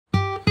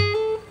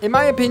In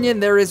my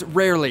opinion, there is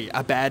rarely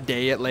a bad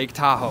day at Lake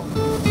Tahoe.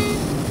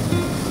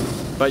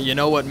 But you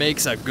know what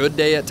makes a good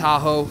day at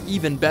Tahoe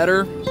even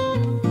better?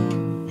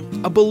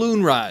 A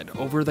balloon ride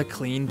over the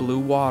clean blue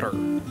water.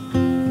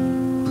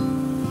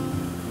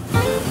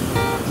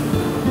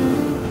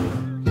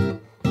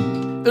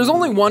 There's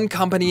only one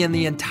company in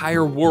the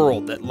entire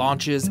world that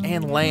launches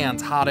and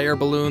lands hot air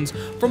balloons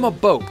from a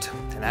boat,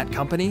 and that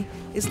company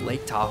is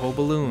Lake Tahoe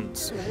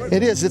Balloons.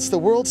 It is. It's the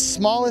world's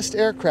smallest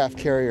aircraft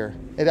carrier.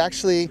 It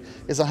actually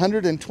is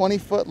 120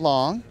 foot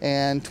long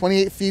and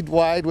 28 feet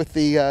wide with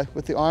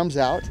the arms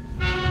out.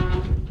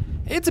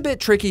 It's a bit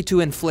tricky to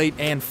inflate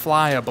and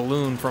fly a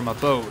balloon from a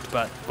boat,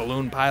 but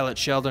balloon pilot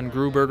Sheldon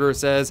Grauberger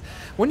says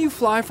when you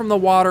fly from the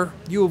water,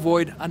 you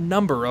avoid a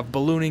number of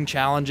ballooning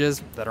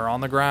challenges that are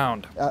on the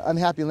ground.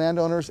 Unhappy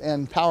landowners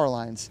and power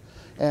lines.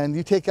 And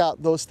you take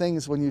out those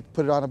things when you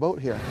put it on a boat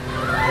here.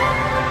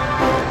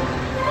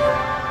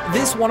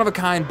 This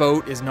one-of-a-kind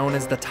boat is known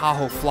as the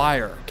Tahoe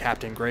Flyer.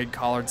 Captain Greg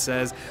Collard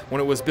says when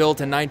it was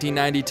built in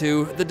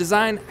 1992, the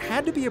design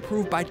had to be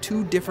approved by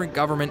 2 different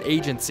government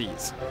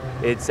agencies.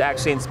 It's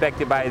actually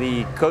inspected by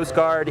the Coast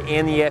Guard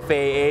and the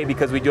FAA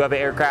because we do have an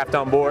aircraft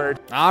on board.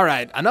 All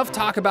right, enough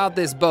talk about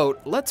this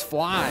boat. Let's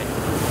fly.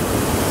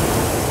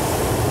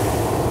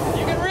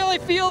 You can really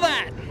feel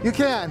that. You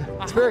can.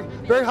 It's very,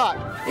 very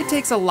hot. It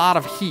takes a lot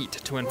of heat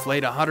to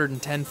inflate a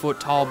 110-foot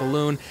tall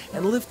balloon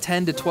and lift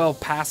 10 to 12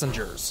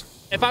 passengers.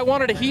 If I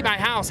wanted to heat my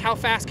house, how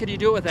fast could you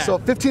do it with that? So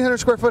 1,500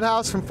 square foot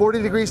house from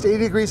 40 degrees to 80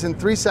 degrees in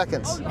 3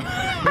 seconds.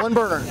 One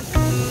burner.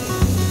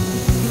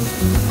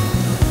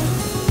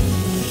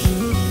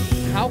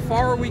 How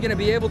far are we going to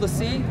be able to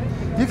see?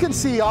 You can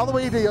see all the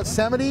way to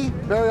Yosemite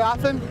very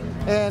often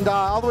and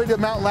all the way to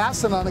Mount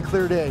Lassen on a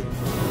clear day.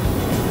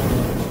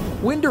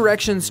 Wind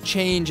directions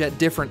change at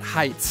different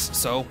heights,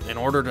 so in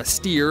order to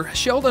steer,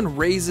 Sheldon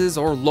raises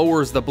or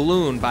lowers the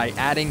balloon by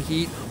adding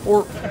heat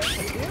or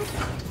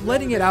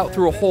letting it out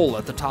through a hole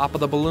at the top of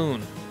the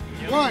balloon.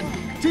 1,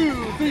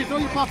 2, 3, throw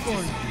your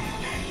popcorn.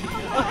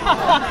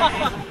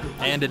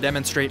 And to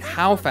demonstrate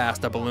how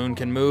fast a balloon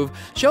can move,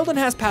 Sheldon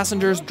has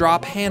passengers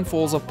drop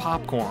handfuls of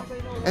popcorn.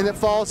 And it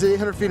falls at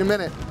 800 feet a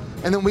minute.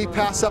 And then we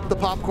pass up the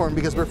popcorn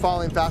because we're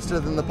falling faster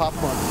than the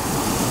popcorn.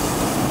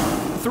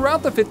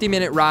 Throughout the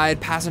 50-minute ride,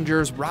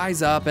 passengers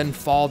rise up and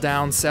fall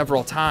down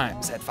several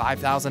times. At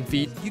 5,000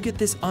 feet, you get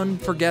this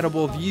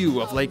unforgettable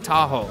view of Lake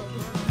Tahoe.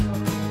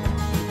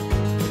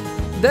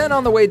 Then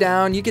on the way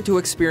down, you get to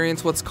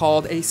experience what's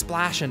called a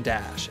splash and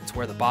dash. It's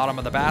where the bottom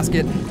of the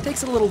basket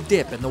takes a little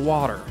dip in the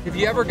water. Have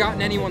you ever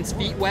gotten anyone's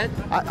feet wet?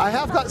 I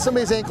have got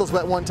somebody's ankles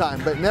wet one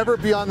time, but never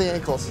beyond the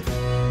ankles.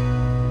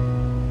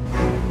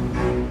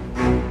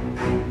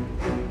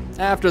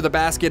 After the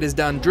basket is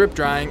done drip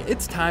drying,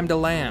 it's time to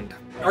land.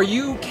 Are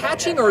you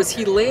catching or is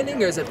he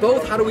landing or is it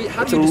both? How do you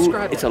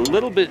describe it? It's a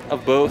little bit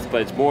of both,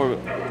 but it's more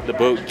the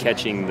boat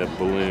catching the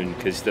balloon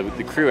because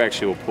the crew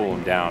actually will pull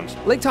them down.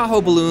 Lake Tahoe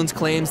Balloons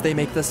claims they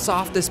make the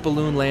softest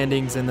balloon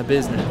landings in the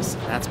business.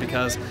 That's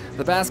because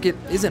the basket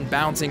isn't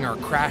bouncing or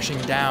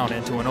crashing down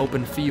into an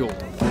open field.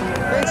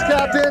 Thanks,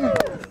 Captain.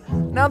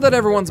 Now that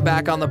everyone's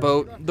back on the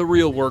boat, the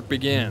real work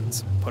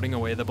begins, putting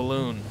away the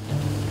balloon.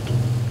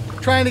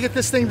 Trying to get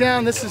this thing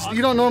down.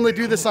 You don't normally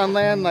do this on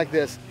land like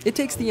this. It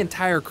takes the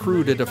entire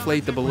crew to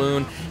deflate the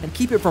balloon and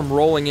keep it from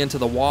rolling into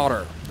the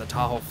water. The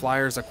Tahoe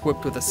Flyer is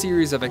equipped with a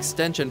series of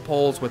extension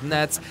poles with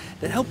nets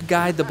that help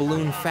guide the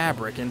balloon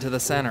fabric into the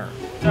center.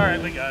 All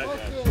right, we got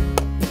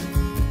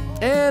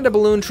it. And a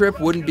balloon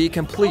trip wouldn't be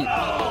complete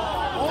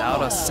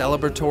without a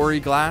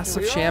celebratory glass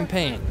of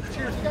champagne.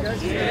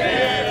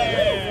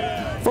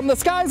 From the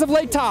skies of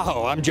Lake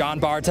Tahoe, I'm John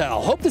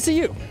Bartell. Hope to see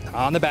you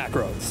on the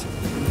Backroads.